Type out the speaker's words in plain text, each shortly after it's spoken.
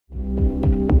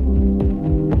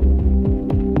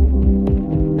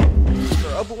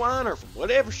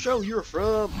whatever show you're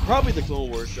from. Probably the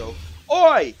Clone Wars show.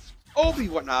 Oi!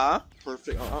 Obi-Wan. Nah.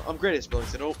 Perfect. I'm great at spelling,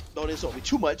 so don't insult me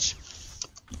too much.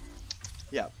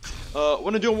 Yeah.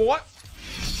 Wanna do what?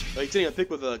 Like taking a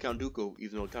pic with Count Dooku,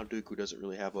 even though Count Dooku doesn't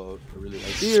really have a really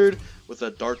light beard with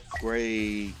a dark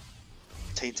gray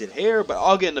tainted hair, but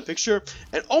I'll get in the picture.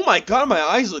 And oh my god, my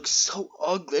eyes look so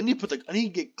ugly. I need to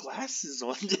get glasses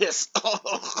on this.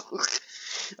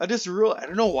 I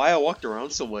don't know why I walked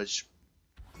around so much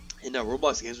in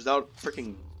Roblox games without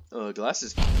freaking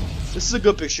glasses. This is a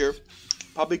good picture.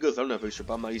 Probably a good thumbnail picture,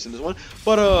 but I'm not using this one.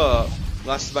 But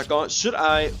glasses back on. Should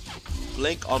I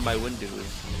blink on my window?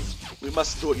 We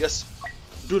must do it. Yes.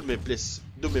 Do me please.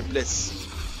 Do me please.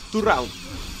 2 round.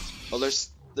 Oh, this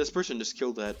person just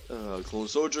killed that clone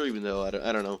soldier, even though I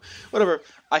don't know. Whatever.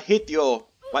 I hate you.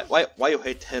 Why you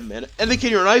hate him, man? And the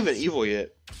kid, you're not even evil yet.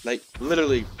 Like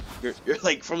literally, you're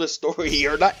like from the story.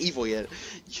 You're not evil yet.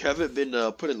 You haven't been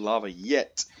put in lava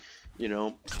yet. You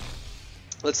know.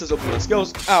 Let's just open my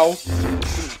skills. Ow.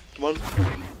 Come on.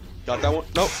 Got that one.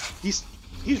 Nope. He's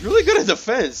really good at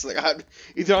defense. Like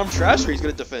either I'm trash or he's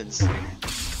good at defense.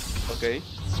 Okay.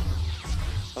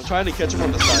 I'm trying to catch him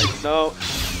on the side. No.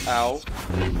 Ow.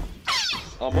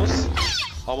 Almost.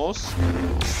 Almost.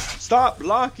 Stop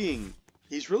blocking.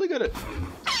 He's really good at.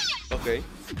 Okay.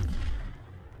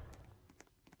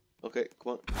 Okay.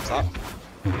 Come on. Stop.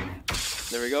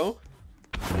 There we go.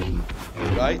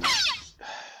 Right.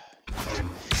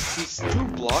 He's too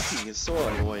blocking. It's so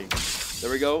annoying. There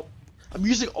we go. I'm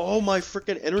using all my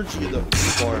freaking energy in the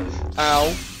bar.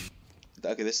 Ow.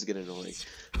 Okay, this is getting annoying.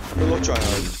 I'm gonna go try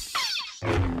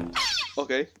hard.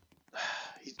 Okay.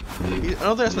 I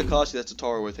don't think that's my Kashi, that's a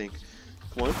Taro, I think.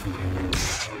 Come on.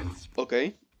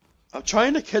 Okay. I'm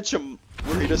trying to catch him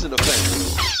where he doesn't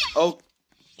offend. Oh.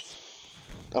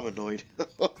 I'm annoyed.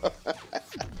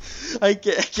 I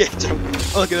can't catch him.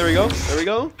 Okay, there we go. There we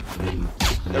go.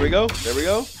 There we go. There we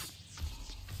go.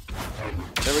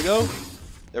 There we go.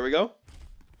 There we go.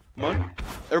 Come on.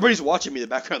 Everybody's watching me in the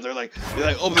background. They're like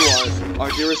Obi-Wan,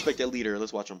 our dear respected leader.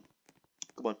 Let's watch him.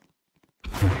 Come on.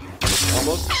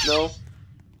 Almost. No.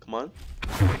 Come on.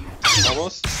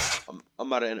 Almost. I'm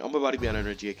about to be on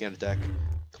energy. I can't attack.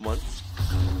 Come on.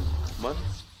 Come on.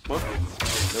 Come on.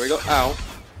 There we go. Ow.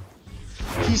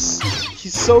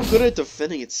 He's so good at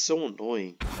defending. It's so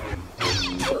annoying.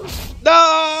 No!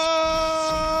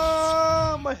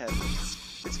 My head.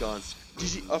 It's gone.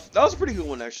 That was a pretty good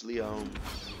one actually.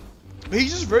 But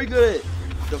he's just very good at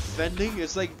defending.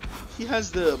 It's like he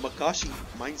has the Makashi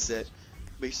mindset.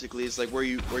 Basically, it's like where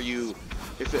you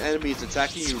if an enemy is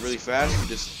attacking you really fast, you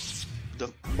just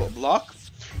block.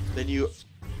 Then you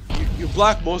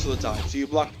block most of the time. So you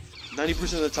block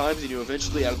 90% of the times, and you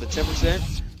eventually, out of the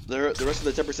 10%, the rest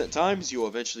of the 10% times, you will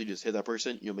eventually just hit that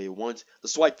person. You may want the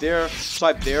swipe there,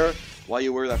 while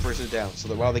you wear that person down. So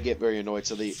that while they get very annoyed,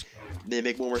 so they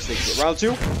make more mistakes. But round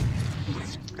 2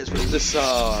 is with this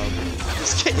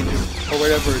kitten or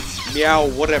whatever, meow,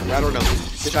 whatever. I don't know.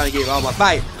 They're trying to get all my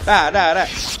bite.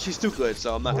 She's too good,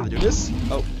 so I'm not gonna do this.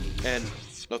 Oh, and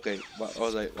okay, why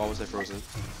was I frozen?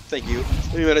 Thank you.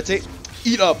 Let me meditate.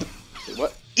 Eat up. Wait,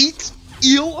 what? Eat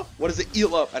eel? What is it?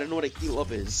 Eel up? I don't know what an eel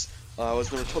up is. I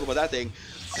was never told about that thing.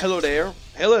 Hello there.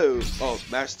 Hello. Oh,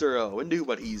 Master Windu,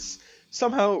 but he's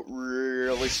somehow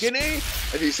really skinny,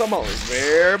 and he's somehow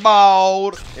very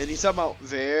bald, and he's somehow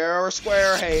very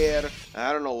square head.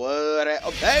 I don't know what.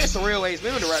 Oh, that's the real Mace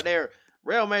Windu right there.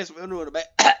 Real Mace Windu in the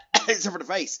back, except for the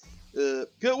face.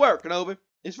 Good work, Kenobi.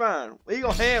 It's fine. We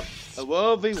gonna have a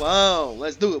 1v1.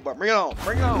 Let's do it, but bring it on.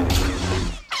 Bring it on.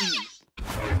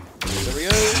 There we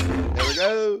go. There we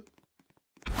go.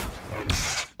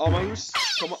 Almost.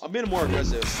 Come on. I'm being more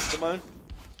aggressive. Come on.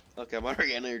 Okay, I'm already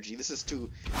getting energy. This is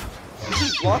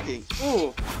blocking.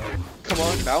 Ooh. Come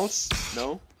on. Bounce.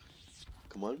 No.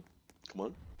 Come on. Come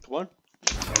on. Come on.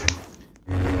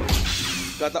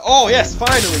 Got the. Oh, yes.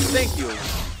 Finally. Thank you.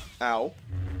 Ow.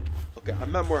 Okay,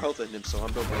 I'm at more health than him, so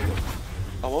I'm not very good.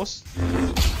 Almost.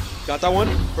 Got that one.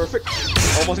 Perfect.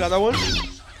 Almost got that one.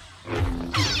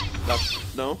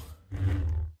 No.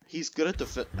 He's good at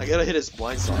defense. I gotta hit his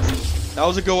blind sauce. That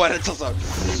was a good one.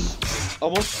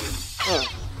 Almost.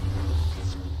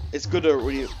 It's good to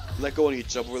when you let go and you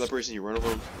jump over that person, you run over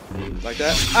him like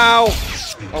that. Ow!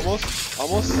 Almost.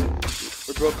 Almost.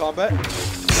 We're real combat.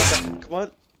 Come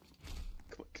on.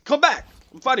 Come back.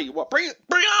 I'm fighting you. What? Bring it.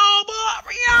 Bring it on, boy.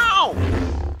 Bring it on.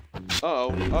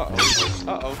 Uh-oh. Uh-oh.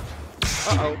 Uh-oh.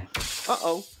 Uh-oh.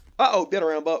 Uh-oh. Uh-oh. Better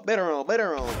around, bud. Better around.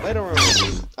 Better around. Better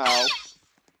around. Ow.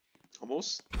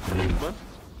 Almost. Come on.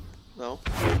 No.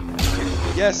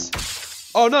 Yes.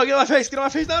 Oh, no. Get on my face. Get on my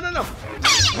face. No, no, no.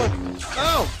 Come on.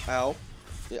 Oh. Ow.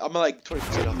 I'm at like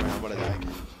 20% off right now, but I die.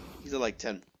 He's at like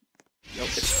 10. Nope.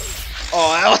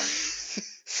 Oh,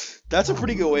 that's a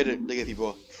pretty good way to get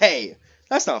people. Hey,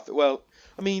 that's not fair. Well,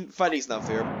 I mean, fighting's not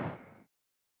fair.